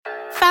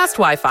fast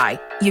Wi-Fi.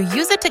 You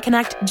use it to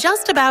connect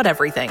just about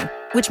everything,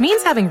 which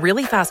means having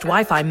really fast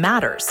Wi-Fi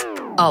matters.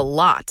 A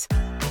lot.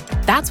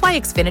 That's why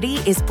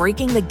Xfinity is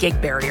breaking the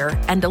gig barrier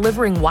and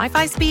delivering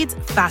Wi-Fi speeds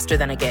faster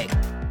than a gig.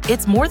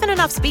 It's more than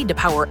enough speed to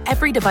power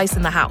every device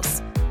in the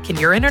house. Can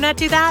your internet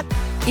do that?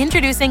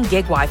 Introducing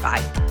Gig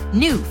Wi-Fi.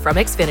 New from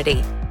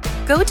Xfinity.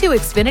 Go to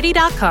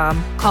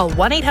Xfinity.com, call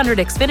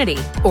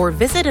 1-800-XFINITY, or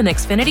visit an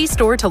Xfinity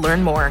store to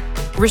learn more.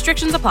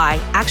 Restrictions apply.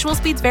 Actual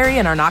speeds vary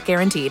and are not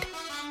guaranteed.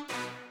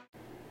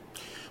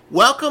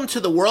 Welcome to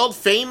the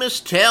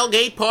world-famous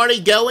tailgate party,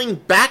 going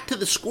back to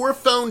the Score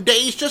Phone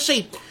days. Just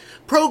a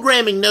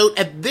programming note,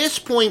 at this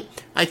point,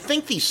 I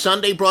think the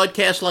Sunday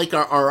broadcasts, like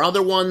our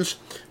other ones,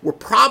 we're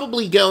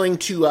probably going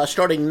to,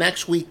 starting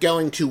next week,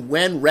 going to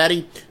when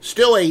ready.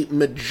 Still a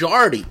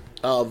majority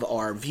of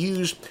our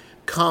views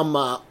come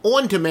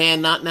on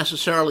demand, not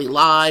necessarily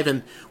live,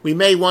 and we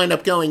may wind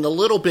up going a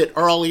little bit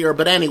earlier,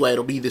 but anyway,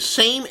 it'll be the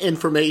same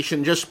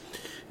information, just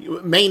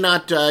may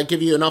not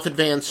give you enough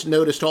advance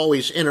notice to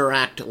always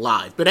interact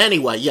live. But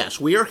anyway, yes,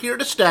 we are here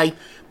to stay,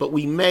 but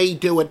we may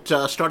do it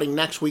starting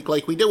next week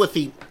like we do with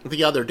the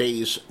other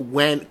days,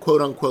 when,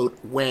 quote-unquote,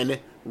 when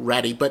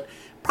ready, but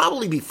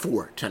probably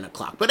before 10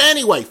 o'clock. But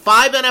anyway,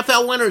 5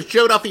 NFL winners,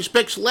 Joe Duffy's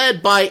picks,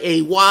 led by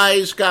a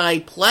Wise Guy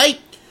play.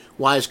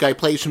 Wise Guy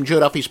plays from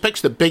Joe Duffy's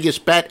picks, the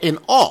biggest bet in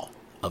all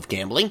of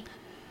gambling.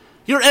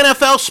 Your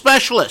NFL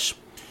specialist,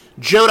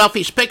 Joe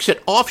Duffy's picks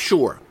at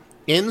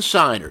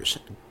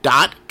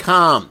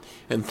offshoreinsiders.com.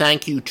 And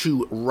thank you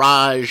to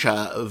Raj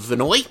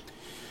Vinoy.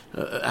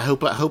 I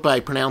hope I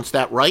pronounced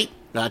that right.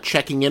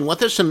 Checking in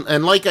with us.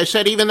 And like I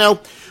said, even though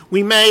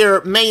we may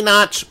or may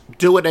not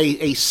do it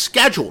a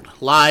scheduled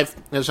live,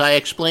 as I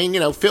explained,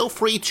 feel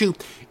free to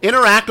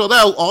interact.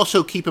 Although,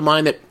 also keep in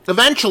mind that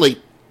eventually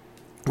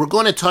we're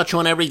going to touch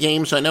on every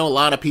game, so I know a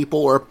lot of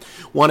people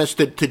want us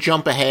to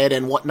jump ahead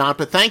and whatnot.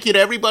 But thank you to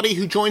everybody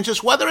who joins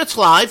us, whether it's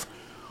live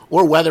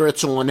or whether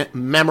it's on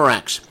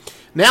Memorex.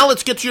 Now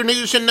let's get to your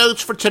news and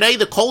notes for today.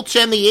 The Colts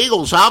and the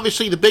Eagles.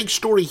 Obviously, the big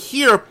story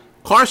here,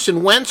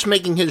 Carson Wentz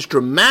making his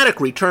dramatic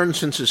return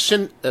since his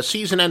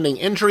season-ending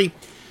injury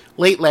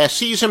late last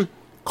season.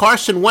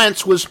 Carson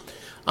Wentz was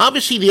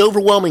obviously the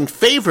overwhelming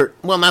favorite.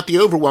 Well, not the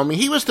overwhelming.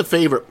 He was the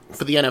favorite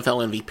for the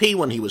NFL MVP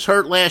when he was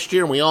hurt last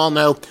year, and we all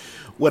know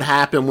what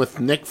happened with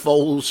Nick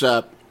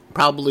Foles,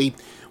 probably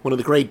one of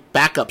the great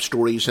backup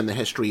stories in the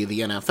history of the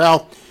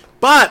NFL.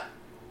 But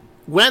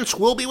Wentz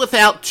will be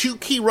without two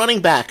key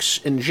running backs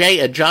in Jay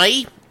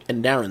Ajayi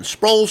and Darren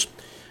Sproles.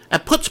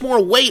 That puts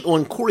more weight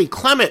on Corey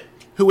Clement,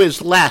 who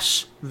is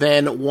less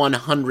than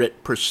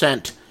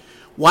 100%.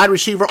 Wide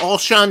receiver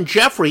Alshon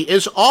Jeffrey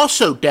is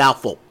also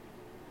doubtful.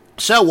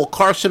 So will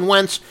Carson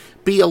Wentz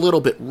be a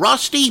little bit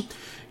rusty?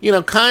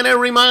 Kind of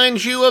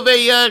reminds you of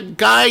a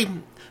guy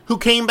who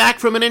came back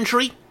from an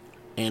injury?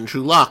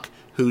 Andrew Luck,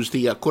 who's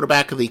the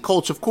quarterback of the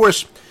Colts. Of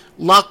course,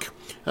 Luck,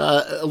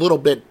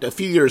 a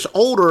few years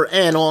older,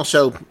 and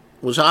also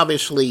was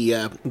obviously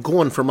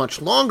gone for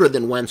much longer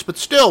than Wentz, but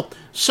still,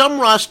 some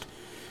rust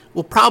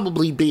will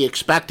probably be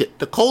expected.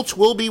 The Colts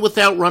will be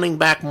without running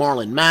back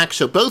Marlon Mack,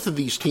 so both of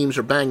these teams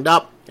are banged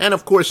up, and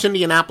of course,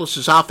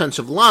 Indianapolis'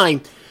 offensive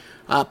line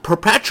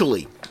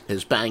perpetually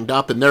is banged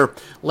up, and they're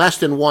less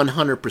than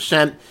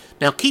 100%.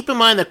 Now, keep in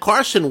mind that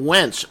Carson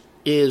Wentz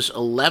is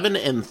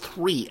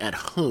 11-3 at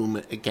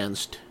home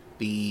against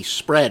the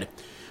spread.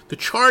 The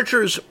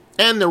Chargers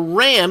and the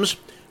Rams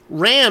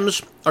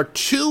are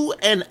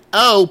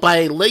 2-0 by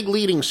a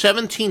league-leading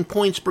 17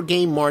 points per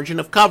game margin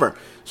of cover.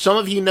 Some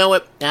of you know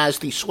it as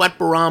the sweat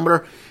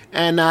barometer,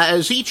 and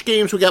as each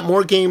games, we got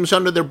more games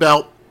under their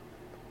belt,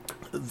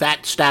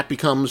 that stat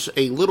becomes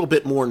a little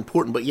bit more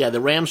important. But yeah, the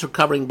Rams are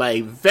covering by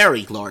a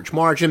very large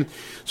margin,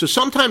 so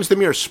sometimes the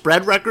mere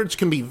spread records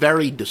can be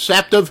very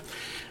deceptive.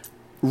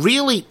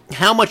 Really,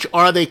 how much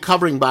are they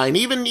covering by? And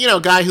even, a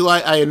guy who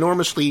I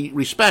enormously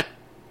respect,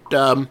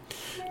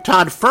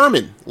 Todd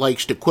Furman,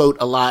 likes to quote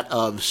a lot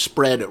of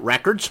spread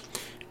records.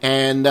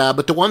 And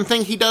but the one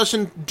thing he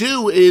doesn't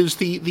do is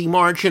the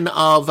margin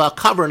of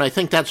cover, and I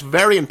think that's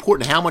very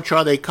important. How much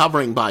are they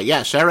covering by?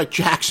 Yes, Eric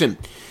Jackson,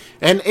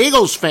 an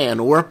Eagles fan,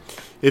 or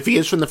if he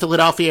is from the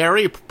Philadelphia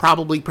area, he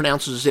probably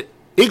pronounces it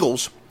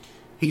Eagles.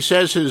 He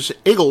says his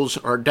Eagles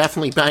are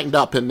definitely banged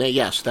up, and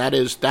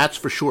that's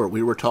for sure.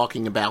 We were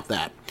talking about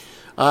that.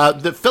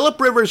 The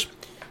Phillip Rivers,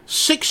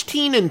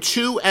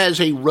 16-2 as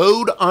a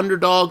road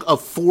underdog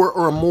of 4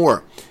 or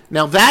more.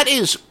 Now that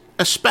is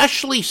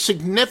especially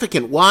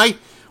significant. Why?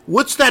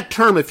 What's that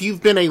term? If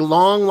you've been a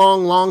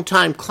long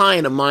time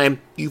client of mine,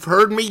 you've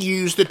heard me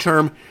use the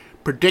term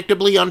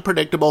predictably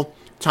unpredictable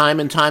time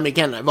and time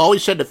again. I've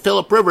always said that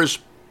Phillip Rivers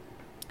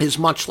is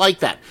much like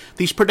that.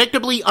 These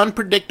predictably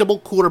unpredictable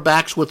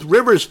quarterbacks, with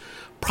Rivers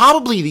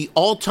probably the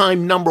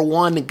all-time number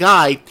one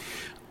guy.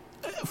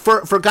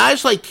 For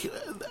guys like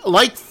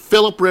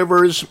Phillip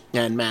Rivers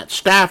and Matt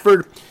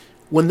Stafford,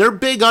 when they're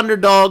big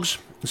underdogs,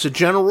 it's a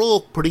general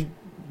rule, pretty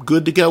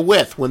good to go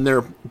with. When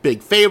they're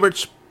big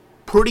favorites,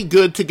 pretty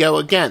good to go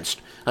against.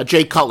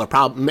 Jay Cutler,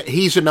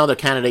 he's another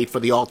candidate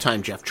for the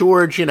all-time Jeff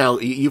George.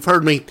 You've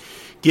heard me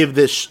give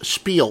this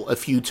spiel a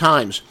few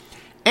times.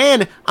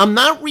 And I'm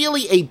not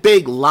really a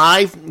big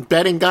live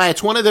betting guy.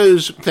 It's one of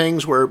those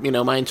things where,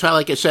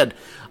 like I said,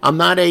 I'm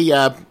not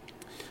a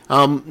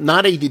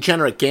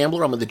degenerate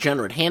gambler. I'm a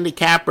degenerate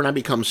handicapper, and I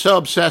become so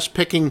obsessed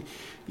picking,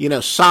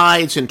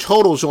 sides and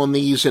totals on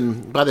these.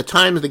 And by the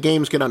time the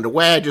games get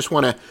underway, I just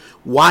want to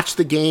watch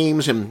the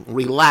games and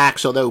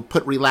relax, although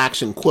put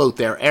relax in quote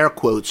there, air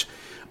quotes.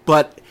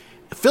 But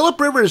Philip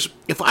Rivers,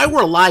 if I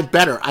were a live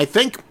bettor, I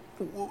think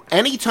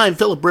anytime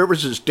Philip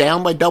Rivers is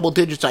down by double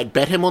digits, I'd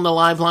bet him on the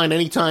live line.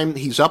 Anytime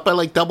he's up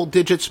by double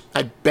digits,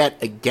 I'd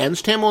bet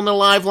against him on the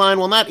live line.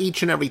 Well, not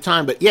each and every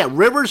time, but yeah,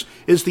 Rivers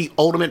is the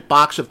ultimate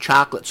box of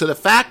chocolate. So the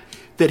fact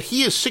that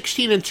he is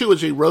 16-2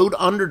 as a road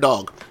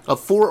underdog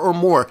of 4 or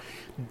more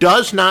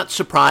does not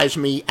surprise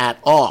me at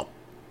all.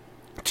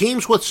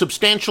 Teams with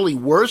substantially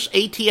worse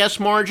ATS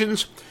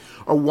margins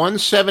are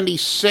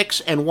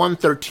 176 and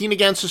 113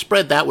 against the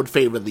spread. That would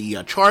favor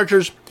the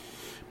Chargers.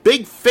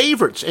 Big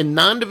favorites in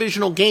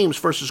non-divisional games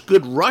versus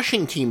good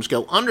rushing teams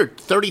go under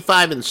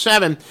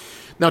 35-7.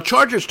 Now,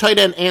 Chargers tight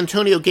end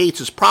Antonio Gates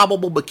is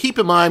probable, but keep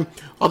in mind,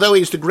 although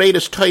he's the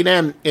greatest tight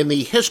end in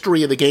the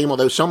history of the game,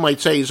 although some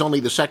might say he's only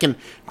the second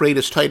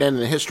greatest tight end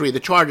in the history of the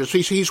Chargers,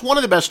 he's one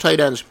of the best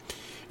tight ends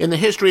in the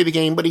history of the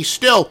game, but he's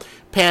still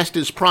past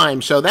his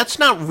prime, so that's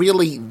not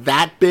really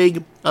that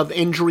big of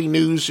injury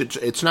news.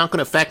 It's not going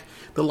to affect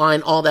the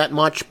line all that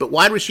much, but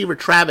wide receiver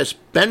Travis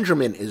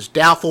Benjamin is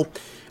doubtful,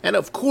 and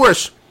of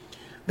course,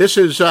 this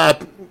is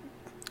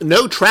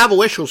no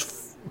travel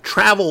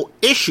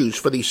issues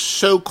for the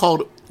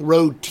so-called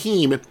road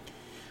team.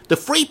 The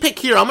free pick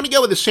here, I'm going to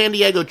go with the San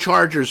Diego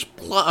Chargers.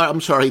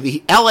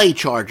 The LA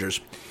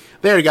Chargers.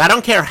 There you go. I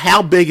don't care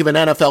how big of an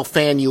NFL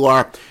fan you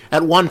are.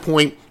 At one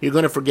point, you're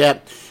going to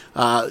forget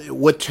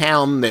what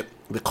town that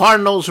the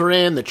Cardinals are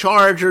in, the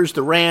Chargers,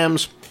 the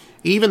Rams,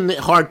 even the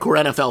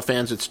hardcore NFL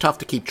fans. It's tough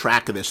to keep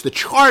track of this. The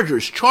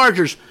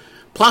Chargers.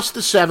 Plus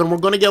the 7, we're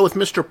going to go with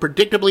Mr.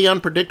 Predictably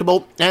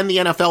Unpredictable and the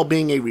NFL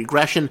being a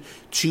regression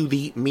to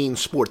the mean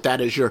sport.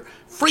 That is your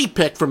free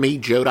pick for me,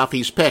 Joe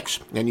Duffy's Picks.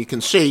 And you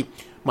can see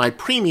my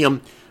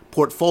premium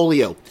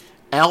portfolio.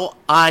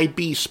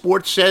 LIB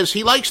Sports says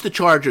he likes the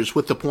Chargers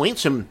with the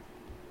points, and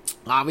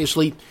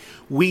obviously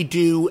we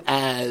do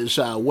as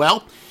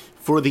well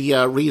for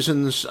the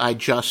reasons I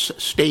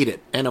just stated.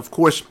 And of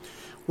course,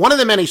 one of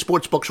the many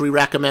sports books we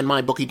recommend,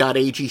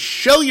 MyBookie.ag.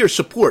 Show your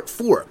support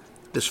for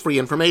this free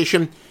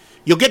information.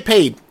 You'll get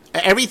paid.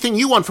 Everything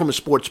you want from a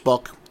sports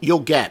book,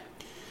 you'll get.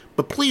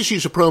 But please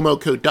use a promo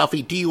code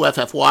Duffy,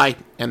 DUFFY,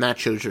 and that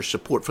shows your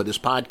support for this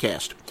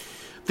podcast.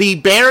 The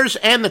Bears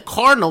and the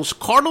Cardinals.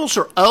 Cardinals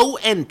are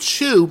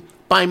 0-2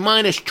 by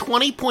minus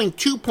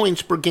 20.2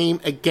 points per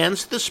game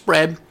against the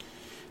spread.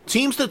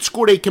 Teams that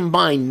scored a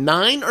combined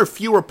 9 or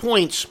fewer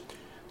points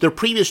their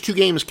previous 2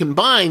 games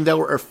combined, though,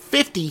 are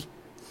 50,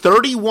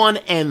 31,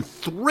 and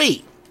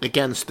 3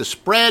 against the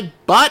spread.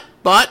 But,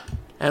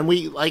 and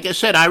we, like I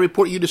said, I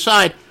report, you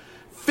decide.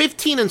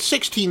 15 and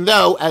 16,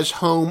 though, as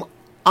home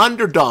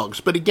underdogs.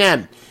 But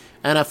again,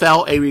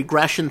 NFL, a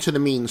regression to the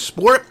mean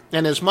sport.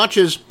 And as much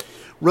as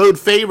road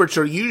favorites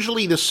are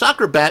usually the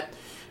sucker bet,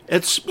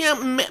 it's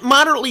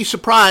moderately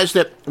surprised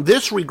that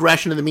this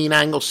regression to the mean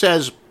angle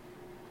says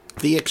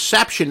the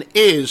exception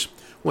is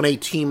when a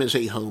team is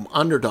a home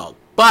underdog.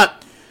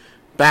 But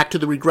back to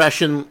the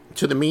regression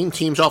to the mean,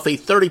 teams off a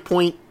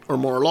 30-point or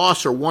more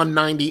loss are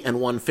 190 and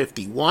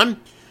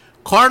 151.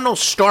 Cardinals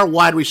star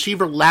wide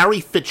receiver Larry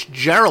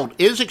Fitzgerald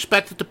is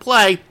expected to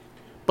play,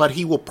 but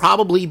he will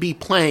probably be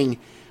playing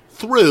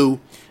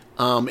through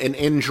an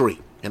injury.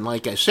 And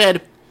like I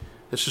said,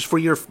 this is for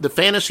the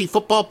fantasy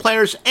football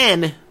players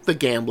and the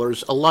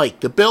gamblers alike.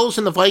 The Bills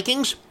and the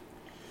Vikings.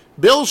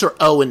 Bills are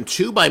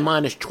 0-2 by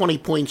minus 20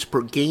 points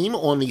per game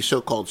on the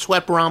so-called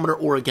sweat barometer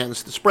or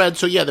against the spread.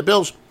 So yeah, the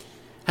Bills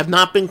have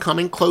not been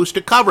coming close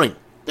to covering.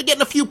 They're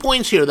getting a few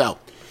points here, though.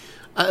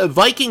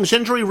 Vikings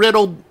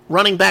injury-riddled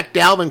running back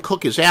Dalvin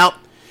Cook is out.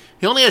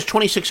 He only has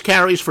 26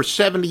 carries for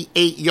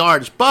 78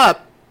 yards.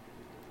 But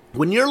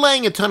when you're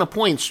laying a ton of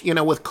points,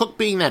 with Cook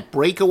being that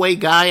breakaway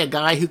guy, a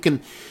guy who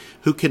can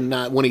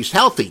when he's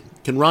healthy,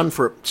 can run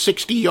for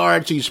 60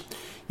 yards. He's,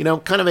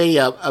 kind of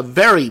a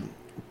very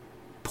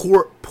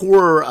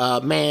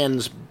poor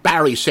man's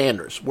Barry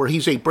Sanders, where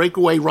he's a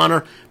breakaway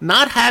runner.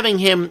 Not having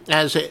him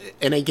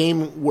in a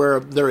game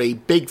where they're a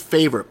big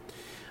favorite,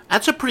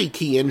 that's a pretty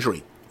key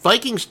injury.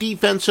 Vikings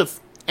defensive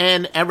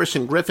end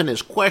Everson Griffin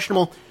is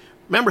questionable.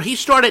 Remember, he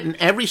started in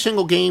every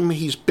single game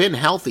he's been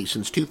healthy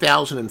since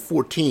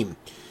 2014.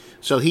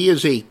 So he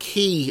is a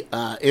key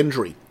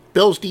injury.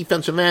 Bills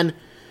defensive end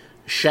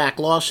Shaq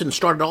Lawson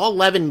started all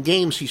 11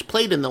 games he's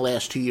played in the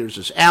last 2 years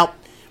is out.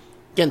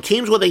 Again,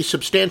 teams with a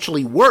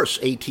substantially worse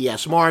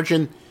ATS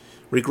margin,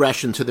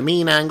 regression to the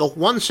mean angle,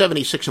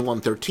 176 and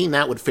 113,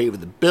 that would favor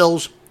the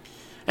Bills.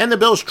 And the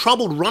Bills'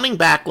 troubled running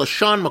back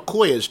LaShawn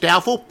McCoy is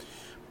doubtful,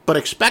 but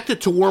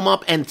expected to warm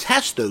up and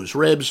test those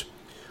ribs.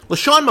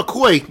 LaShawn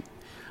McCoy,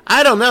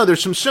 I don't know,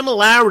 there's some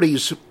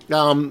similarities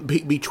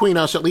between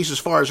us, at least as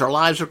far as our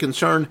lives are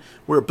concerned.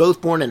 We were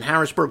both born in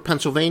Harrisburg,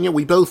 Pennsylvania.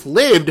 We both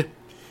lived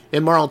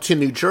in Marlton,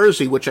 New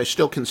Jersey, which I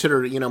still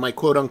consider, my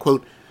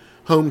quote-unquote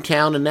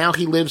hometown, and now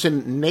he lives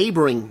in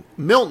neighboring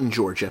Milton,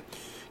 Georgia.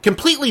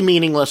 Completely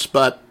meaningless,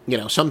 but,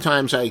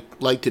 sometimes I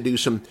like to do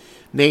some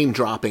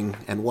name-dropping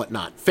and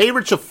whatnot.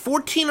 Favorites of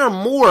 14 or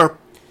more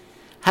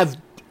have,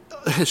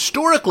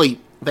 historically,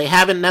 they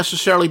haven't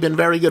necessarily been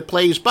very good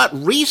plays, but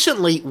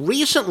recently,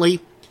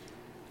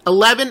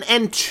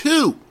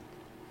 11-2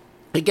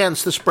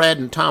 against the spread,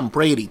 and Tom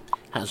Brady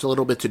has a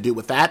little bit to do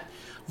with that.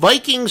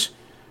 Vikings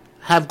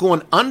have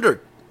gone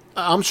under.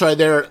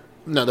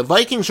 The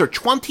Vikings are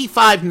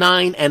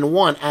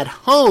 25-9-1 at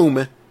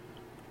home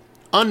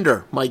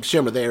under Mike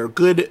Zimmer. They are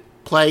good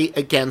play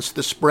against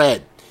the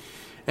spread.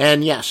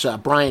 And yes,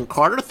 Brian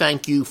Carter,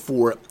 thank you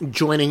for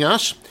joining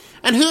us.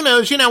 And who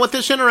knows, with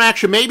this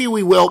interaction, maybe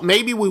we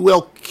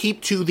will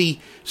keep to the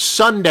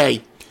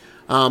Sunday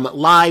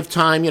live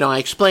time. I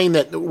explained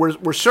that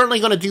we're certainly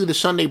going to do the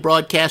Sunday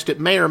broadcast. It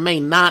may or may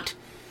not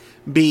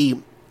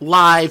be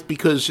live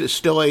because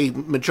still a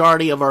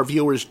majority of our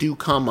viewers do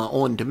come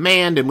on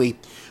demand, and we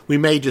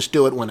may just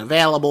do it when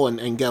available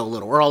and go a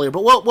little earlier.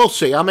 But we'll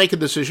see. I'll make a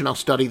decision. I'll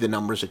study the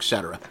numbers,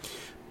 etc.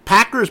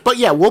 Packers, but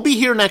yeah, we'll be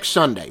here next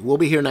Sunday.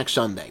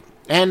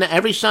 And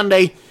every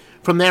Sunday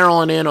from there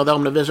on in, although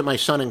I'm going to visit my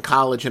son in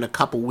college in a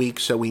couple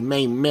weeks, so we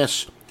may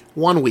miss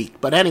 1 week.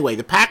 But anyway,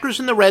 the Packers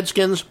and the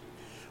Redskins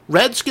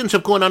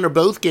have gone under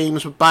both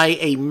games by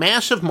a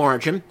massive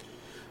margin.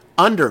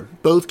 Under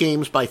both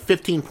games by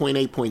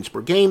 15.8 points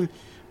per game.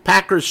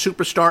 Packers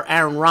superstar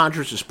Aaron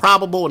Rodgers is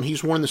probable, and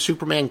he's worn the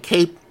Superman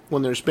cape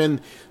when there's been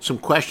some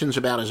questions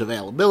about his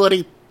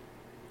availability.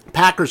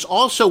 Packers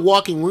also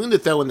walking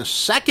wounded, though, in the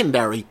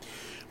secondary.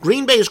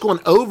 Green Bay has gone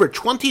over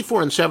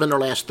 24-7 their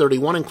last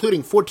 31,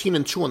 including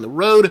 14-2 on the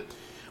road.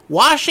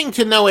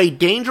 Washington, though, a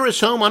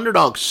dangerous home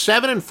underdog,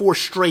 7-4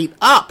 straight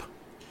up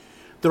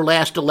their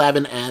last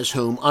 11 as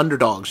home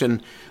underdogs.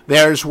 And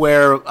there's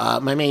where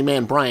my main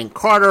man, Brian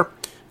Carter,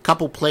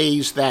 couple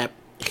plays that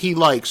he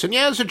likes. And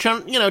yeah, as a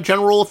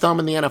general rule of thumb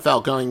in the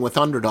NFL, going with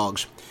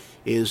underdogs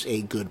is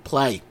a good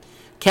play.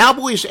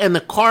 Cowboys and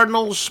the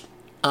Cardinals,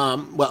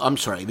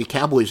 the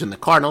Cowboys and the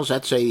Cardinals,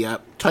 that's a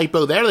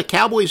typo there. The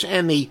Cowboys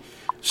and the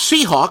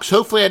Seahawks,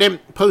 hopefully I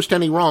didn't post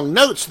any wrong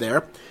notes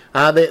there.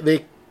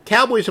 The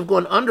Cowboys have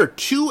gone under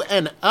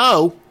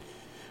 2-0,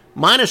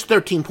 minus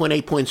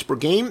 13.8 points per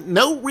game.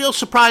 No real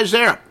surprise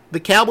there. The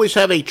Cowboys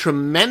have a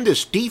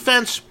tremendous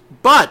defense,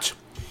 but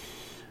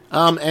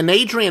and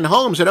Adrian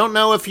Holmes, I don't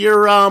know if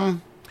you're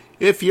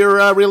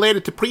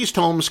related to Priest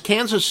Holmes,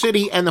 Kansas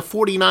City and the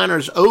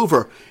 49ers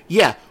over.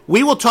 Yeah,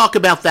 we will talk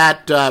about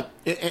that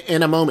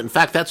in a moment. In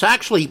fact, that's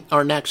actually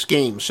our next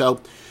game.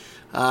 So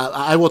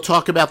I will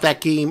talk about that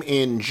game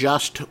in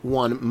just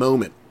one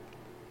moment.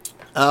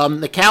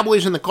 The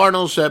Cowboys and the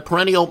Cardinals,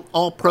 perennial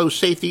all-pro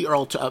safety,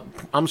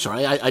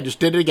 I just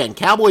did it again.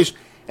 Cowboys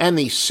and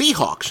the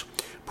Seahawks,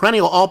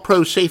 perennial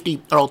all-pro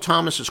safety Earl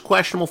Thomas is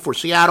questionable for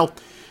Seattle.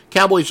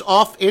 Cowboys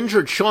off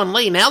injured Sean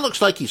Lee. Now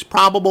looks like he's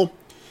probable.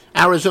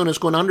 Arizona's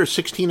going under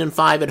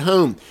 16-5 at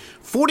home.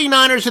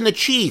 49ers and the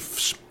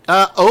Chiefs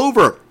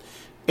over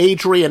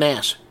Adrian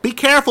S. Be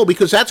careful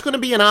because that's going to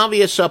be an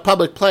obvious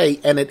public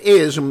play, and it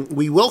is. And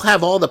we will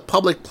have all the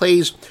public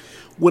plays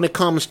when it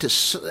comes to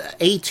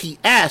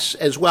ATS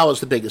as well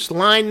as the biggest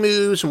line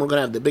moves, and we're going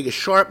to have the biggest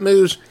sharp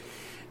moves.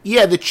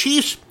 Yeah, the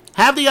Chiefs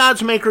have the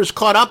odds makers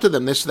caught up to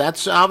them.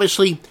 That's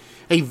obviously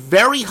a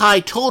very high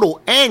total,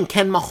 and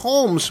can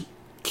Mahomes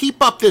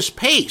keep up this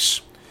pace?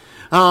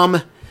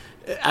 I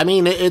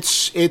mean,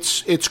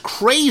 it's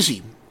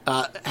crazy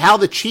how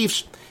the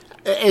Chiefs.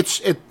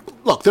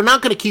 Look, they're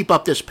not going to keep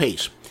up this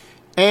pace,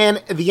 and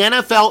the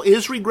NFL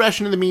is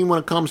regression to the mean when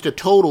it comes to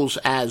totals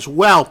as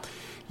well.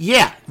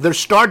 Yeah, their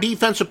star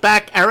defensive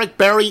back Eric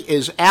Berry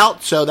is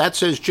out, so that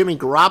says Jimmy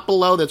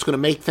Garoppolo. That's going to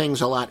make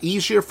things a lot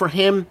easier for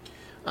him.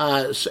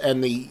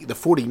 And the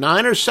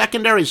 49ers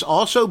secondary is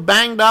also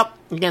banged up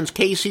against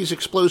KC's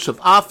explosive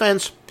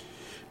offense.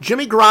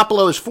 Jimmy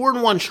Garoppolo is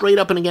 4-1 straight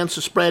up and against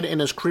the spread in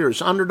his career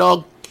as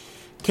underdog.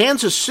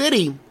 Kansas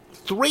City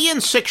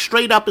 3-6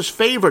 straight up as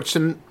favorites,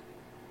 and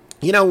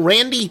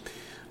Andy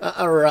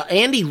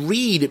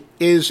Reid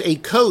is a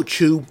coach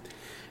who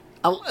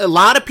a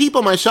lot of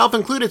people, myself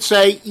included,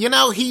 say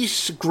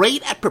he's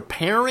great at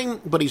preparing,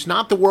 but he's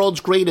not the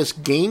world's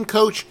greatest game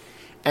coach.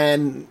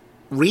 And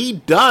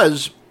Reid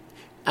does.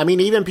 I mean,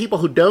 even people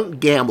who don't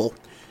gamble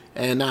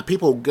and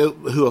people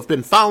who have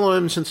been following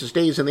him since his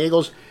days in the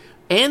Eagles.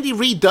 Andy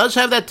Reid does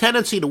have that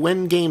tendency to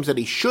win games that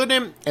he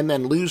shouldn't and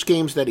then lose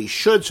games that he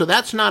should, so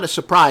that's not a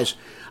surprise.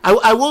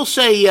 I will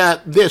say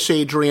this,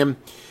 Adrian.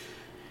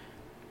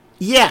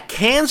 Yeah,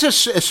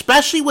 Kansas,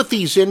 especially with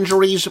these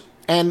injuries,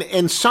 and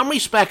in some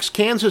respects,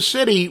 Kansas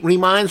City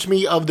reminds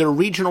me of their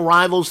regional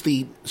rivals,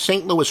 the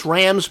St. Louis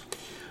Rams,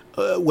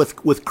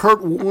 with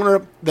Kurt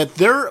Warner, that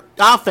their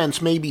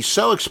offense may be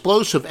so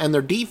explosive and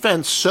their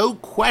defense so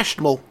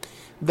questionable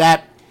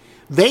that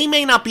they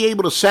may not be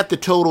able to set the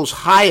totals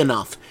high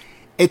enough.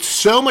 It's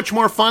so much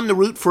more fun to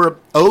root for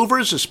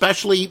overs,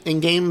 especially in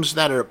games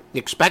that are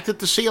expected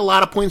to see a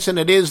lot of points than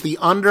it is the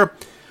under.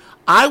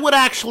 I would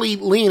actually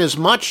lean as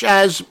much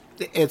as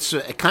it's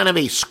kind of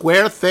a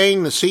square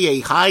thing to see a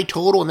high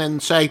total and then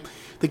say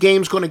the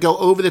game's going to go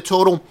over the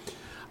total.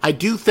 I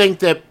do think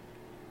that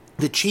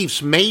the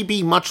Chiefs may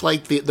be much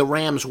like the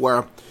Rams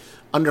were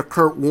under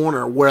Kurt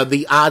Warner, where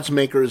the odds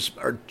makers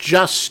are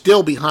just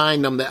still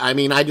behind them. I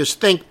mean, I just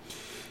think,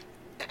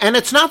 and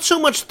it's not so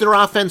much their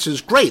offense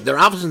is great. Their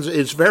offense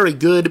is very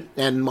good,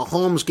 and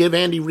Mahomes, give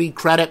Andy Reid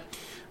credit.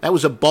 That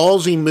was a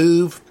ballsy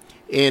move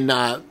in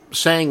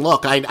saying,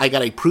 look, I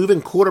got a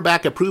proven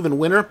quarterback, a proven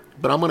winner,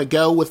 but I'm going to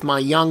go with my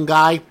young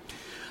guy.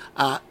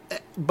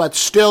 But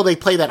still, they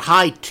play that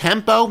high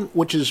tempo,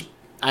 which is,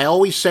 I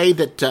always say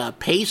that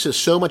pace is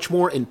so much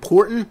more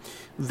important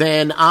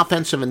than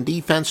offensive and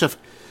defensive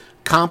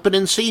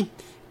competency.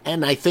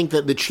 And I think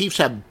that the Chiefs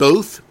have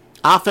both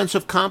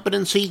offensive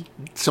competency,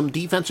 some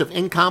defensive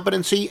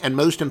incompetency, and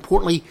most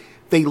importantly,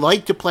 they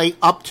like to play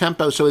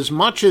up-tempo. So as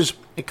much as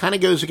it kind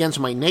of goes against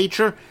my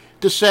nature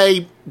to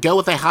say, go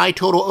with a high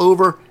total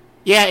over,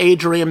 yeah,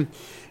 Adrian,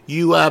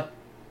 I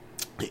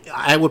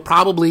would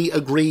probably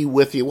agree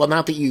with you. Well,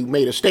 not that you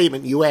made a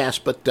statement, you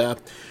asked,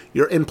 but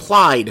your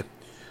implied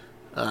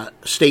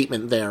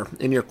statement there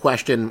in your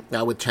question,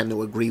 I would tend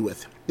to agree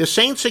with. The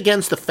Saints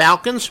against the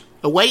Falcons,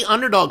 away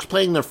underdogs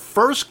playing their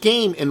first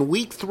game in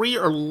week 3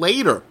 or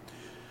later,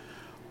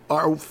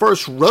 our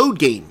first road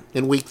game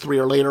in week 3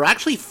 or later,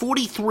 actually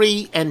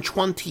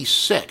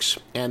 43-26,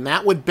 and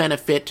that would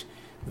benefit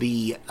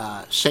the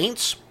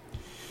Saints.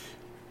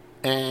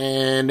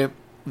 And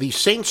the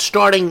Saints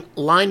starting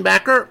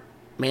linebacker,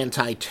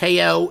 Manti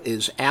Te'o,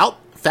 is out.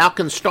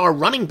 Falcons star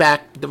running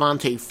back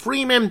Devontae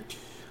Freeman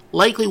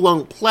likely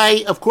won't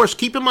play. Of course,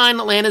 keep in mind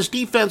Atlanta's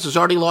defense has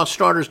already lost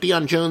starters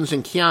Deion Jones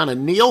and Keanu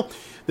Neal.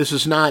 This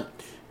is not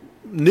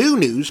new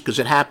news because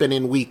it happened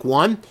in week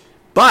 1,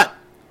 but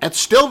it's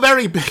still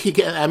very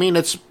big. I mean,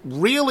 it's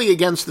really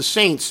against the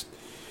Saints,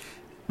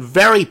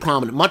 very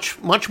prominent,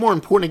 much more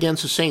important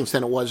against the Saints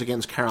than it was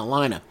against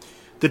Carolina.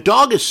 The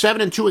Dog is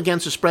 7-2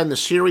 against the spread in the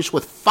series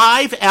with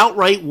 5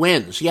 outright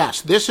wins.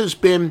 Yes, this has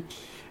been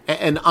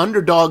an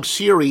underdog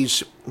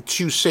series,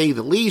 to say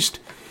the least.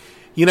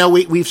 You know,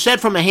 we've said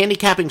from a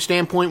handicapping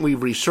standpoint,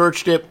 we've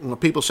researched it.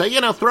 People say,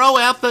 throw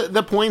out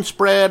the point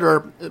spread,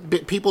 or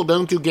people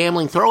don't do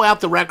gambling. Throw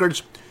out the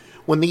records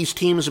when these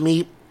teams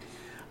meet.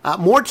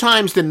 More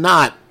times than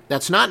not,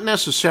 that's not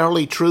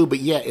necessarily true, but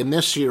yeah, in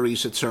this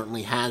series it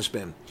certainly has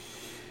been.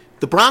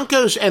 The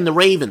Broncos and the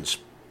Ravens,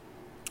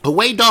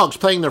 away dogs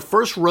playing their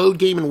first road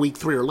game in week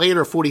 3 or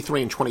later,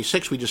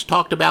 43-26. We just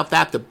talked about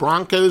that. The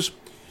Broncos,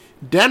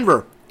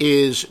 Denver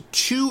is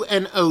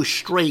 2-0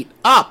 straight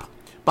up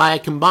by a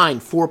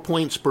combined 4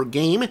 points per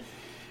game.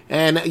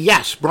 And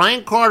yes,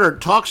 Brian Carter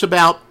talks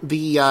about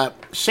the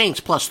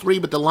Saints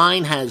 +3, but the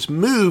line has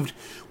moved.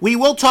 We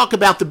will talk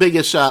about the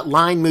biggest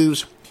line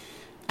moves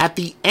at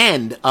the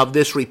end of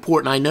this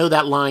report, and I know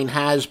that line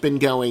has been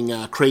going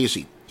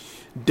crazy.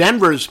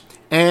 Denver's,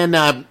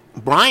 and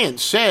Bryant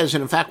says,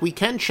 and in fact we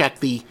can check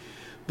the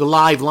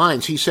live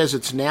lines, he says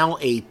it's now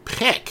a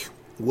pick,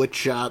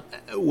 which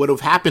would have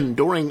happened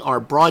during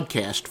our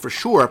broadcast for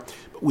sure,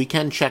 but we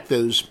can check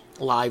those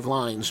live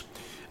lines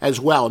as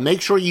well.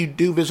 Make sure you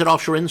do visit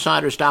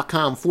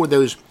offshoreinsiders.com for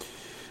those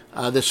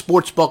the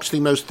sports books,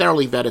 the most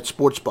thoroughly vetted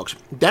sports books.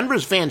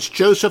 Denver's Vance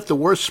Joseph, the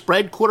worst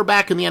spread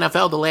quarterback in the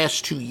NFL the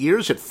last 2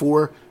 years at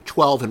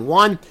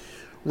 4-12-1.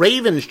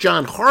 Ravens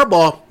John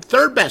Harbaugh,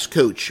 third best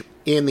coach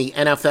in the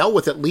NFL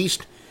with at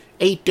least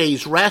 8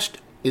 days rest,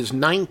 is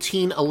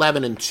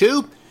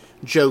 19-11-2.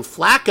 Joe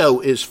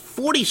Flacco is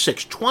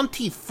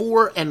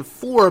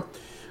 46-24-4.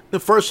 The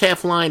first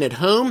half line at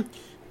home.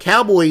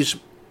 The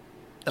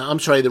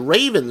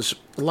Ravens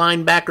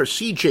linebacker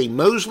C.J.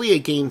 Mosley, a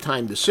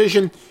game-time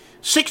decision.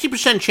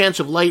 60% chance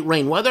of light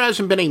rain. Weather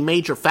hasn't been a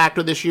major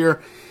factor this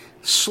year.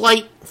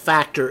 Slight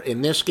factor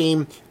in this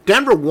game.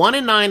 Denver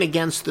 1-9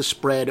 against the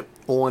spread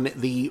on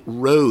the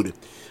road.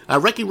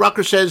 Ricky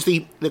Rucker says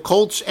the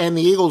Colts and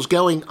the Eagles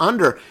going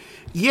under.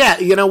 Yeah,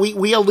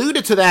 we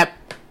alluded to that.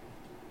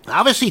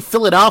 Obviously,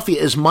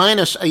 Philadelphia is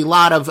minus a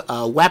lot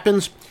of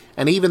weapons,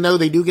 and even though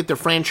they do get their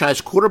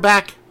franchise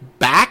quarterback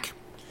back,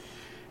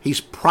 he's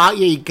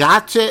probably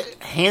got to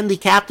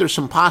handicap. There's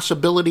some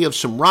possibility of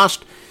some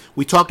rust.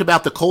 We talked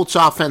about the Colts'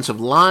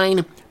 offensive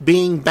line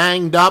being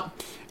banged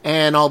up,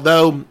 and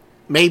although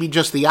maybe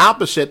just the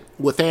opposite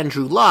with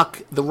Andrew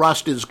Luck, the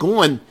rust is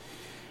gone,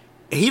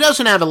 he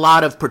doesn't have a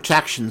lot of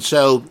protection,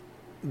 so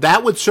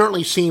that would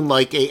certainly seem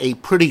like a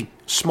pretty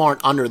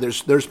smart under.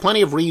 There's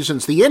plenty of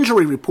reasons. The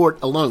injury report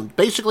alone,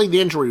 basically the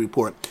injury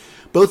report,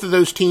 both of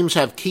those teams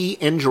have key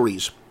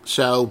injuries,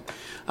 so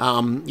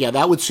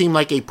that would seem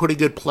like a pretty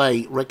good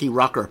play, Ricky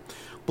Rucker.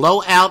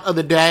 Blowout of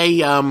the day,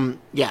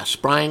 yes,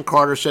 Brian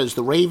Carter says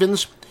the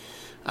Ravens.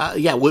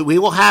 We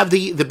will have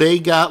the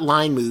big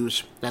line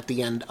moves at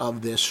the end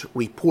of this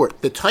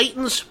report. The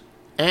Titans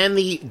and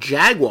the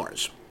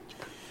Jaguars.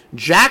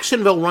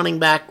 Jacksonville running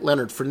back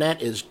Leonard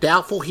Fournette is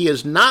doubtful. He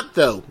has not,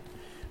 though,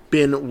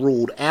 been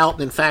ruled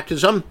out. In fact,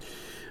 I'm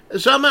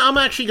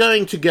actually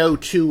going to go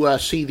to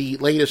see the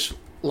latest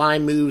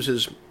line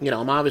moves.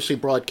 I'm obviously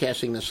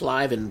broadcasting this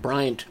live, and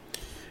Bryant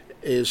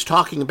is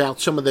talking about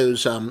some of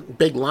those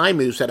big line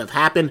moves that have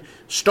happened.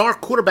 Star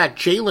cornerback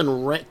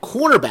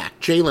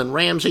Jalen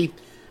Ramsey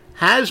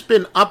has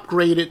been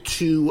upgraded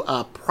to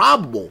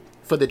probable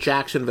for the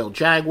Jacksonville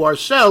Jaguars.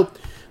 So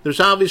there's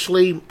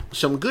obviously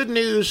some good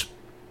news,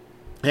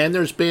 and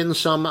there's been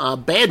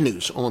some bad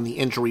news on the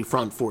injury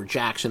front for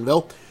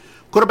Jacksonville.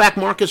 Quarterback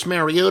Marcus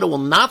Mariota will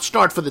not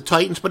start for the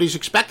Titans, but he's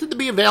expected to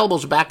be available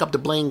as a backup to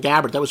Blaine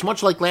Gabbert. That was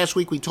much like last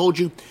week. We told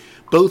you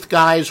both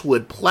guys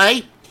would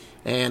play,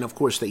 and of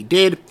course they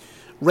did.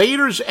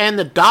 Raiders and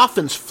the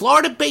Dolphins,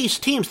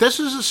 Florida-based teams. This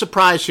is a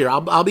surprise here.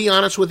 I'll be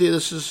honest with you,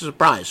 this is a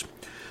surprise.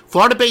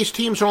 Florida-based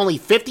teams are only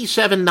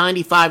 57,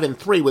 95, and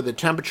 3 with a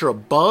temperature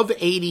above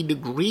 80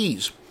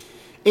 degrees,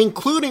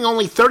 including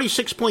only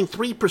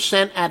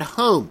 36.3% at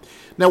home.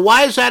 Now,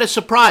 why is that a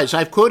surprise?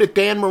 I've quoted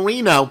Dan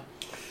Marino,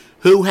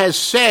 who has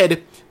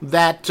said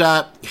that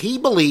he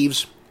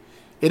believes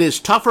it is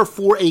tougher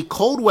for a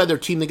cold weather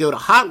team to go to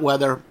hot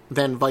weather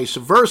than vice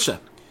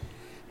versa.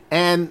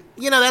 And,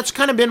 that's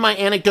kind of been my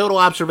anecdotal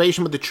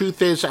observation, but the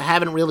truth is I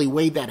haven't really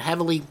weighed that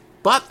heavily.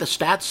 But the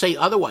stats say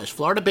otherwise.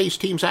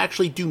 Florida-based teams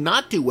actually do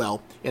not do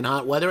well in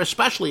hot weather,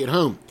 especially at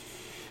home.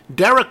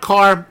 Derek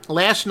Carr,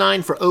 last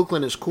 9 for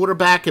Oakland as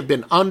quarterback, have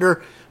been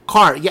under.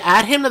 Carr, you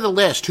add him to the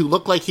list, who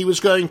looked like he was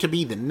going to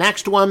be the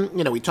next one.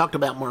 We talked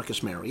about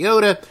Marcus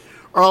Mariota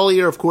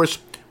earlier. Of course,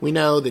 we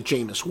know that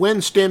Jameis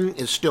Winston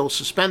is still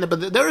suspended,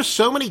 but there are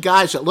so many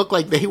guys that look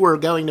like they were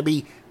going to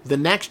be the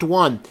next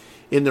one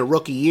in their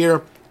rookie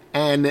year,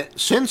 and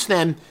since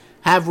then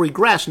have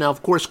regressed. Now,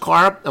 of course,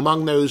 Carr,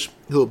 among those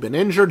who have been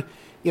injured,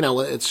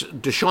 it's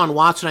Deshaun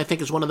Watson, I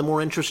think, is one of the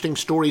more interesting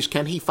stories.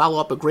 Can he follow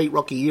up a great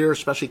rookie year,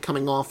 especially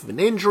coming off of an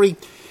injury?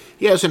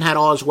 He hasn't had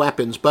all his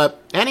weapons,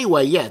 but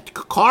anyway, yeah,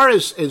 Carr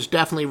is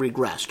definitely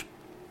regressed.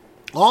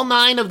 All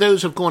 9 of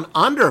those have gone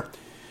under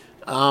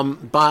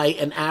by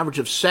an average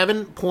of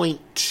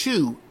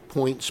 7.2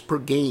 points per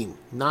game.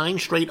 9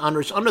 straight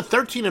unders, under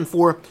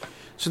 13-4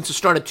 since the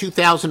start of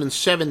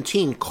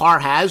 2017. Carr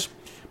has,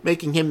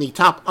 making him the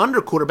top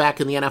under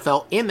quarterback in the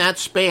NFL in that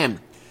span.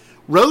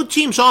 Road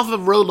teams off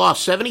of road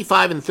loss,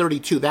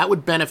 75-32. That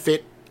would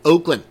benefit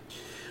Oakland.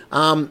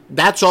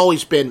 That's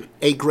always been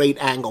a great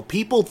angle.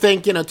 People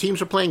think,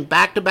 teams are playing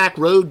back-to-back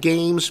road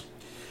games,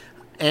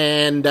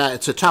 and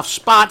it's a tough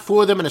spot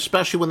for them, and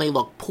especially when they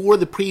look poor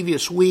the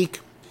previous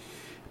week.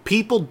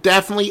 People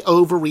definitely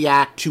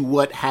overreact to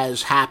what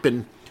has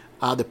happened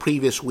the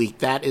previous week.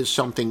 That is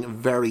something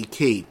very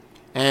key.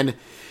 And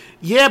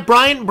yeah,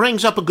 Brian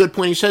brings up a good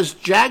point. He says,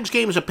 Jags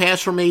game is a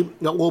pass for me.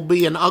 That will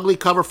be an ugly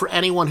cover for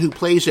anyone who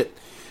plays it.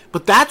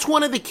 But that's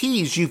one of the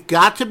keys. You've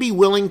got to be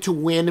willing to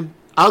win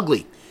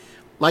ugly.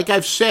 Like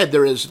I've said,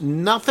 there is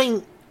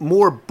nothing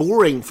more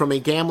boring from a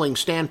gambling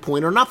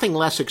standpoint, or nothing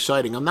less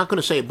exciting. I'm not going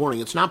to say boring.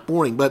 It's not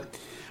boring. But,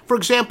 for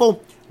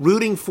example,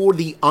 rooting for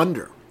the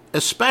under,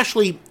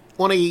 especially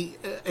on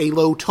a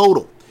low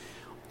total.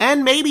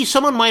 And maybe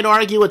someone might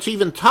argue it's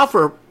even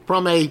tougher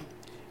from a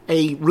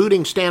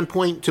rooting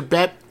standpoint to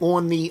bet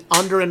on the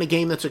under in a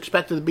game that's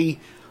expected to be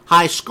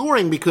high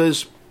scoring,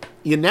 because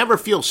you never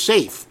feel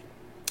safe.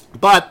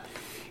 But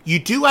you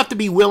do have to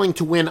be willing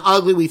to win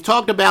ugly. We've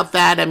talked about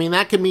that. I mean,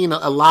 that can mean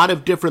a lot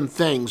of different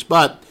things.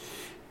 But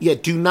yeah,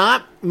 do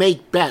not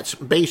make bets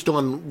based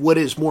on what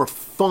is more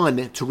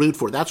fun to root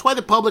for. That's why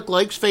the public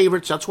likes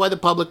favorites. That's why the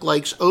public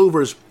likes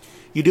overs.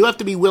 You do have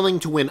to be willing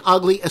to win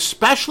ugly,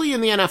 especially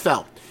in the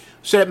NFL.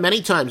 Said it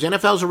many times,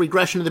 NFL is a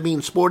regression to the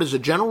mean sport. As a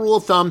general rule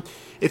of thumb,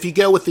 if you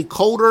go with the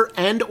colder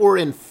and or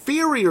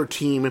inferior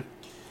team,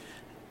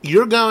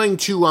 you're going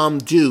to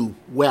do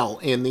well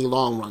in the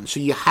long run. So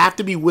you have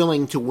to be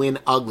willing to win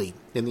ugly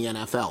in the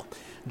NFL.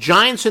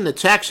 Giants and the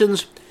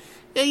Texans,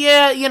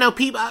 yeah,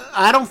 people,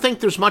 I don't think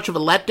there's much of a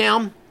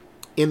letdown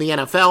in the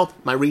NFL.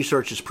 My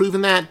research has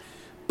proven that.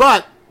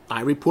 But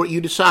I report you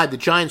decide. The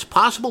Giants'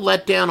 possible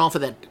letdown off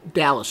of that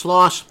Dallas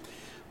loss.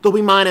 They'll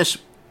be minus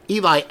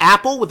Eli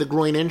Apple with a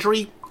groin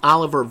injury,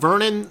 Oliver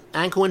Vernon,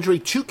 ankle injury,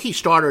 2 key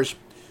starters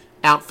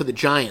out for the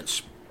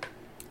Giants.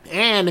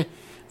 And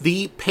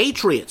the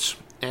Patriots.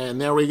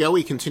 And there we go.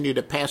 We continue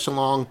to pass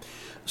along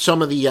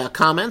some of the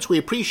comments. We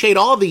appreciate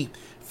all the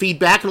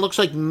feedback, and it looks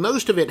like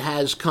most of it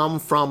has come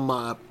from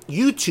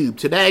YouTube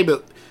today,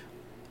 but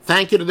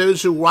thank you to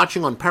those who are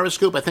watching on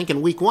Periscope. I think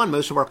in week 1,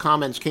 most of our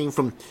comments came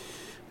from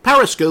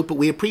Periscope, but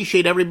we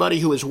appreciate everybody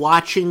who is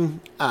watching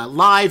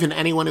live and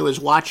anyone who is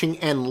watching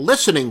and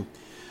listening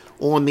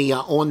on the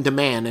on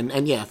demand.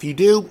 And yeah, if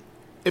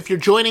you're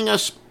joining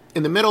us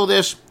in the middle of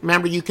this,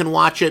 remember you can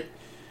watch it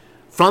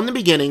from the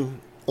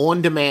beginning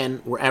on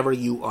demand wherever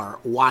you are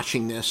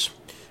watching this.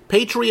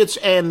 Patriots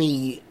and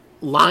the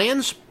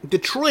Lions.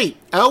 Detroit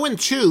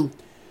 0-2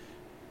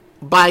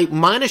 by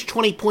minus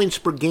 20 points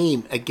per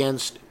game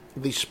against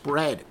the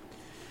spread.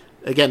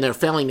 Again, they're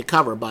failing to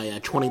cover by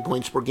 20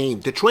 points per game.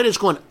 Detroit has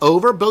gone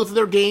over both of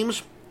their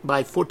games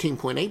by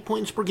 14.8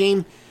 points per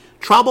game.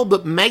 Trouble,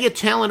 but mega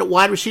talent at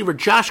wide receiver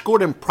Josh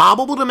Gordon,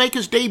 probable to make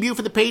his debut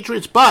for the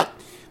Patriots, but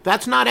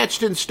that's not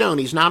etched in stone.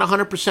 He's not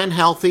 100%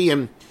 healthy,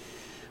 and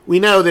we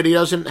know that he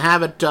doesn't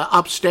have it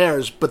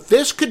upstairs. But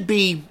this could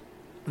be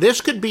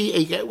this could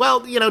be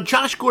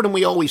Josh Gordon,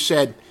 we always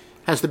said,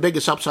 has the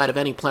biggest upside of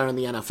any player in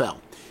the NFL.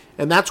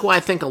 And that's why I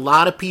think a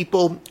lot of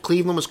people,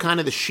 Cleveland was kind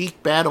of the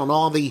chic bet on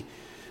all the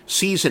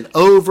season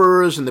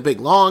overs and the big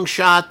long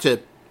shot to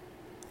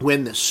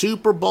win the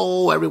Super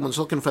Bowl. Everyone's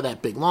looking for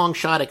that big long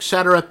shot,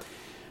 etc.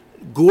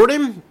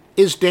 Gordon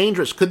is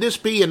dangerous. Could this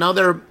be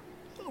another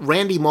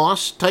Randy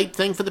Moss type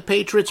thing for the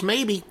Patriots?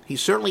 Maybe. He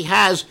certainly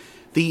has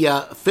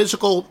the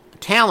physical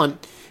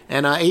talent.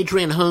 And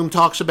Adrian Holm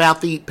talks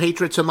about the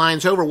Patriots and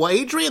Lions over. Well,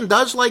 Adrian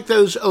does like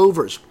those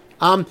overs.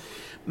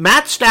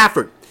 Matt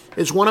Stafford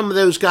is one of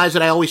those guys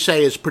that I always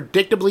say is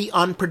predictably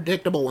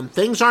unpredictable. When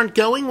things aren't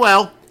going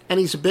well, and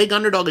he's a big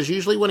underdog, is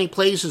usually when he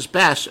plays his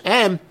best.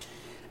 And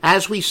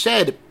as we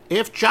said,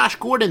 if Josh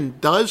Gordon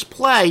does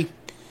play,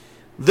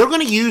 they're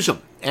going to use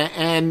him.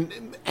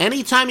 And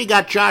anytime you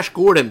got Josh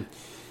Gordon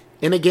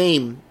in a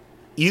game,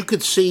 you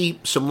could see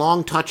some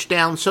long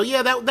touchdowns. So,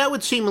 yeah, that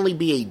would seemingly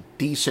be a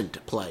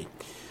decent play.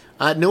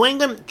 New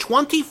England,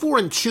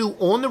 24-2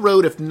 on the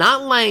road, if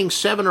not laying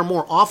 7 or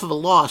more off of a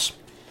loss.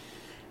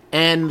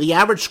 And the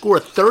average score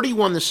of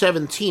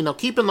 31-17. Now,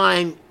 keep in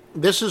mind,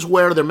 this is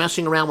where they're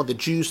messing around with the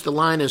juice. The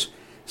line is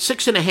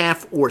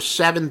 6.5 or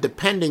 7,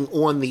 depending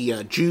on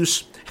the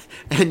juice.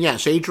 And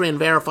yes, Adrian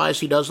verifies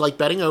he does like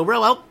betting over.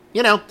 Well,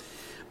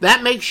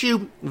 that makes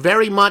you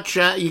very much,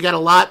 you got a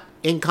lot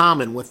in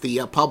common with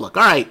the public.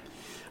 All right.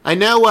 I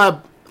know, I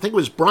think it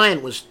was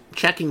Bryant was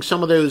checking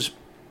some of those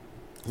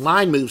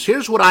line moves.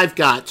 Here's what I've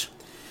got.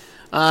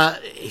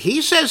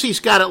 He says he's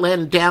got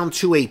Atlanta down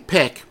to a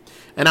pick.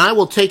 And I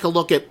will take a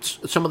look at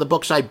some of the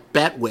books I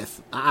bet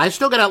with. I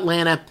still got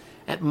Atlanta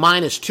at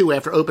 -2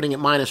 after opening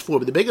at -4.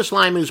 But the biggest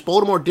line moves,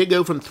 Baltimore did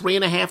go from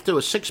 3.5 to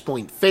a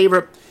 6-point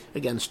favorite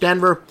against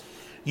Denver.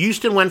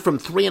 Houston went from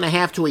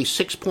 3.5 to a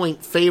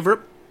 6-point favorite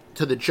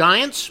to the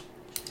Giants.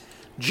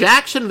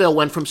 Jacksonville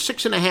went from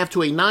 6.5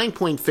 to a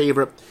 9-point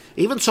favorite.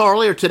 Even saw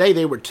earlier today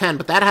they were 10,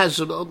 but that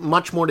has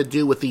much more to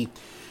do with the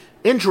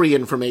injury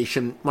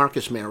information.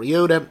 Marcus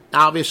Mariota,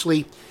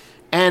 obviously.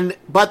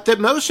 But the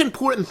most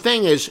important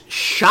thing is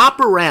shop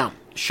around.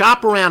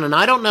 Shop around. And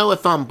I don't know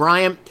if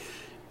Bryant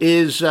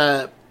was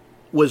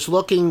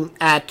looking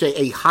at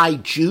a high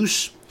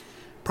juice.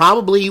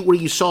 Probably where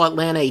you saw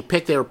Atlanta a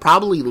pick, they were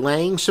probably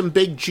laying some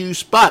big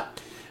juice. But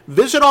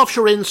visit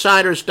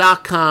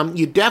offshoreinsiders.com.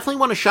 You definitely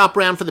want to shop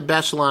around for the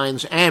best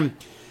lines. And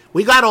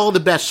we got all the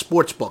best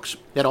sports books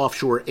at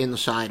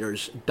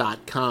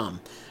offshoreinsiders.com.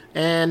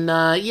 And,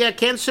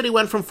 Kansas City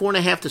went from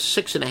 4.5 to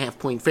 6.5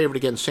 point favorite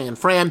against San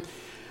Fran.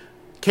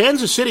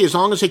 Kansas City, as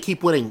long as they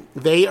keep winning,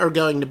 they are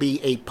going to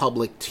be a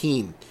public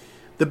team.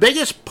 The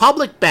biggest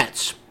public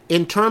bets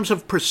in terms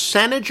of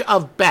percentage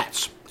of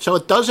bets, so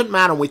it doesn't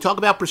matter. When we talk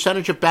about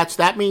percentage of bets,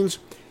 that means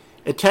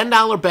a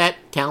 $10 bet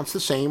counts the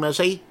same as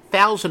a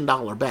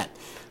 $1,000 bet.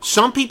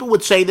 Some people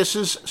would say this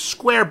is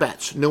square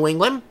bets. New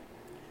England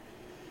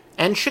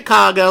and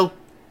Chicago.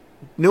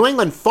 New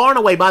England far and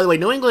away, by the way,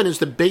 New England is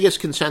the biggest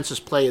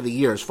consensus play of the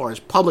year as far as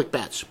public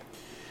bets.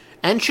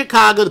 And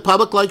Chicago, the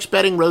public likes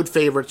betting road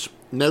favorites.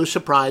 No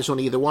surprise on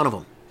either one of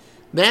them.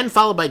 Then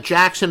followed by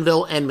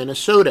Jacksonville and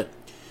Minnesota.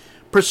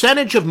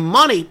 Percentage of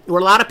money,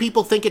 where a lot of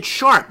people think it's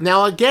sharp.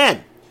 Now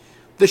again,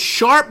 the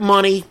sharp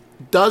money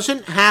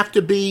doesn't have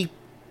to be,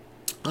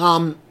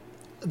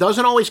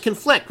 doesn't always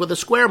conflict with the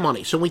square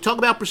money. So when we talk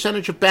about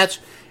percentage of bets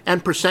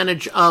and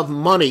percentage of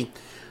money,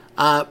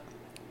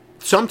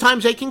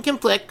 sometimes they can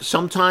conflict,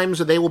 sometimes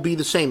they will be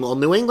the same. Well,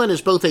 New England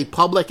is both a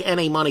public and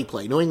a money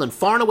play. New England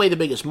far and away the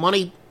biggest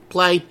money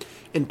play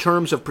in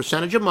terms of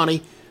percentage of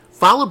money,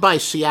 followed by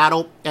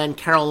Seattle and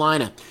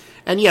Carolina.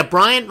 And yeah,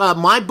 Bryant,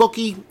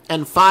 MyBookie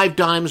and 5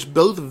 Dimes,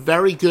 both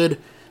very good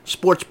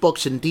sports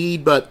books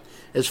indeed. But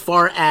as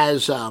far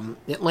as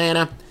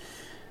Atlanta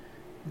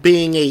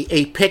being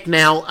a pick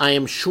now, I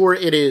am sure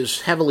it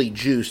is heavily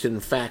juiced. In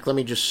fact, let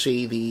me just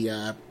see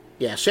the,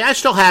 see, I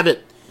still have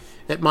it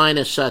at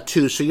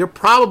 -2. So you're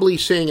probably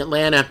seeing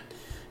Atlanta,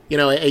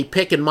 a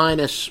pick in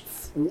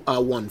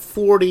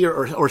 -140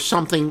 or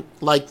something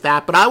like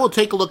that. But I will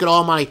take a look at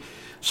all my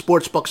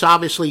sports books.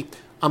 Obviously,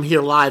 I'm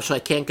here live, so I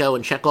can't go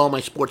and check all my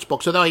sports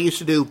books. Although I used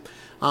to do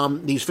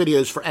these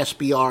videos for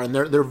SBR, and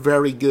they're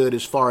very good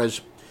as far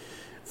as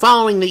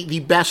following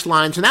the best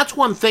lines. And that's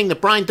one thing that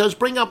Brian does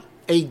bring up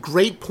a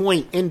great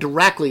point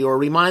indirectly, or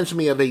reminds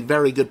me of a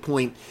very good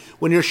point.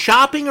 When you're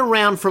shopping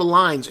around for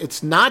lines,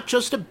 it's not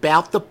just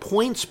about the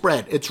point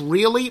spread. It's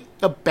really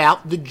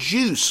about the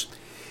juice.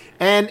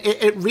 And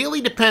it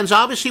really depends.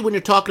 Obviously, when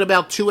you're talking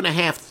about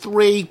 2.5,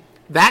 3,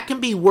 that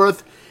can be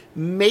worth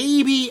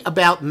maybe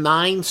about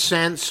 9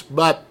 cents.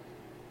 But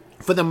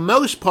for the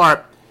most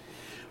part,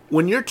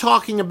 when you're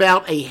talking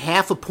about a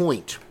half a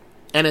point,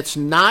 and it's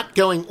not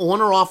going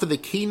on or off of the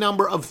key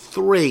number of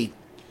 3,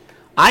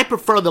 I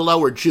prefer the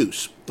lower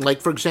juice.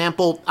 Like, for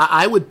example,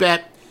 I would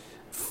bet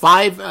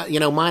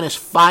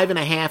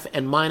 -5.5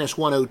 and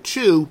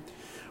 -102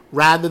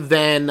 rather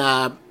than,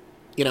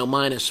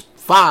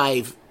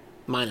 -5,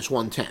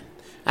 -110,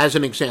 as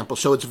an example.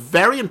 So it's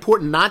very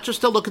important not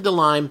just to look at the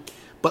line,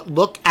 but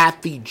look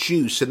at the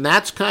juice. And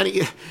that's kind of,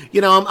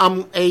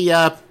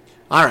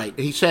 All right,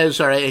 he says,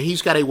 all right,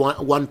 he's got a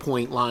 1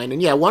 point line.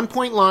 And yeah, 1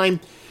 point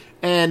line,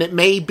 and it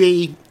may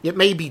be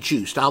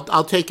juiced.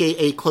 I'll take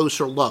a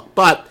closer look.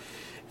 But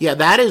yeah,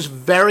 that is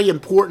very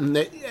important.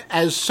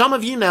 As some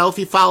of you know, if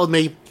you followed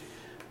me,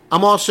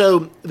 I'm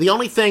also, the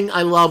only thing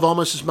I love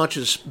almost as much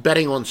as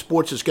betting on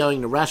sports is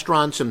going to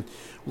restaurants. And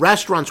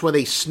restaurants where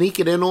they sneak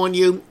it in on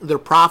you, their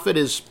profit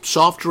is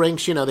soft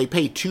drinks. You know, they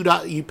pay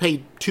you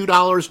pay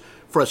 $2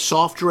 for a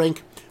soft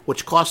drink,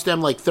 which costs them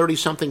like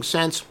 30-something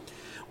cents.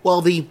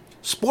 Well, the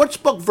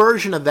sportsbook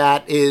version of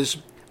that is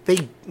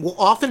they will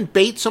often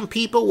bait some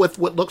people with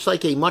what looks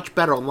like a much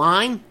better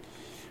line,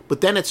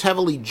 but then it's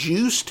heavily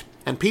juiced.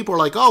 And people are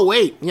like, oh,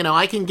 wait, you know,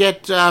 I can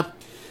get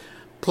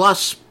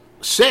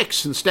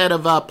 +6 instead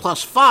of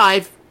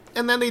 +5.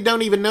 And then they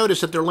don't even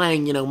notice that they're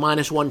laying, you know,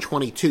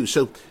 -122.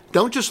 So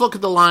don't just look at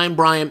the line,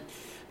 Brian.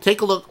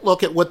 Take a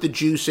look at what the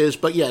juice is.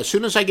 But yeah, as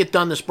soon as I get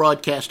done this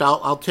broadcast,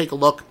 I'll take a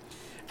look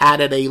at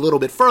it a little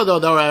bit further,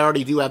 though I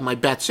already do have my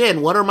bets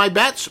in. What are my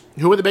bets?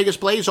 Who are the biggest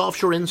plays?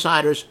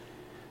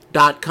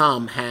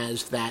 OffshoreInsiders.com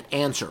has that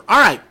answer. All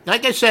right,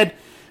 like I said,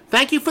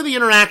 thank you for the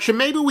interaction.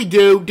 Maybe we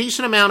do.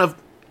 Decent amount of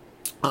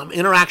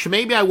interaction.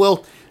 Maybe I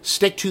will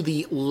stick to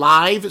the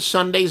live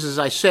Sundays. As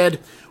I said,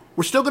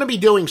 we're still going to be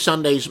doing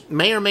Sundays.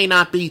 May or may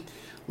not be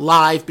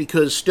live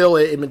because still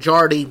a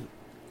majority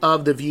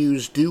of the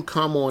views do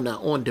come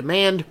on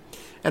demand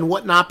and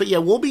whatnot. But yeah,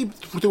 we'll be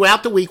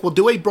throughout the week. We'll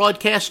do a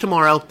broadcast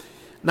tomorrow.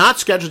 Not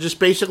scheduled, just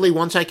basically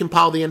once I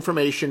compile the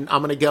information,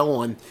 I'm going to go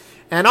on.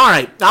 And all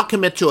right, I'll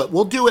commit to it.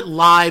 We'll do it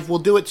live. We'll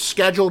do it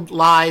scheduled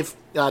live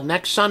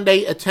next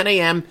Sunday at 10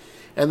 a.m.,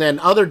 and then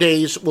other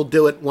days we'll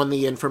do it when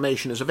the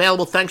information is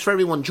available. Thanks for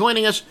everyone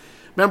joining us.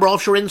 Remember,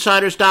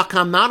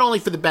 OffshoreInsiders.com, not only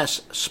for the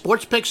best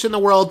sports picks in the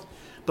world,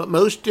 but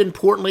most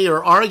importantly,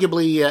 or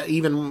arguably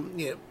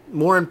even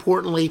more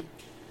importantly,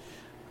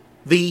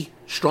 the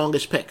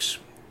strongest picks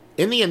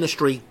in the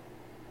industry,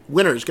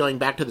 winners going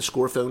back to the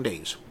Scorephone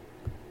days.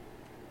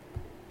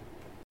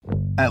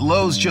 At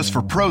Lowe's Just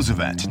for Pros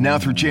event, now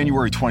through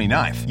January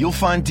 29th, you'll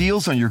find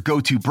deals on your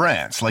go-to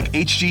brands like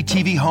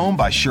HGTV Home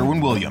by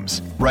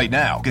Sherwin-Williams. Right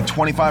now, get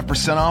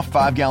 25% off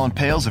 5-gallon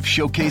pails of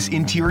Showcase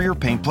Interior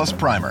Paint Plus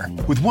Primer.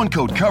 With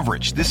one-coat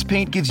coverage, this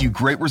paint gives you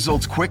great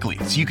results quickly,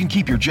 so you can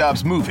keep your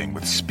jobs moving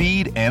with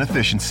speed and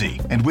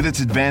efficiency. And with its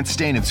advanced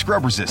stain and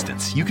scrub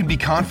resistance, you can be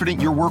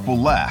confident your work will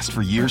last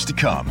for years to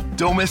come.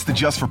 Don't miss the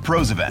Just for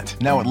Pros event,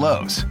 now at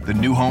Lowe's, the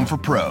new home for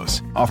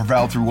pros. Offer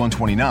valid through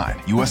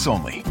 1/29, U.S.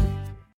 only.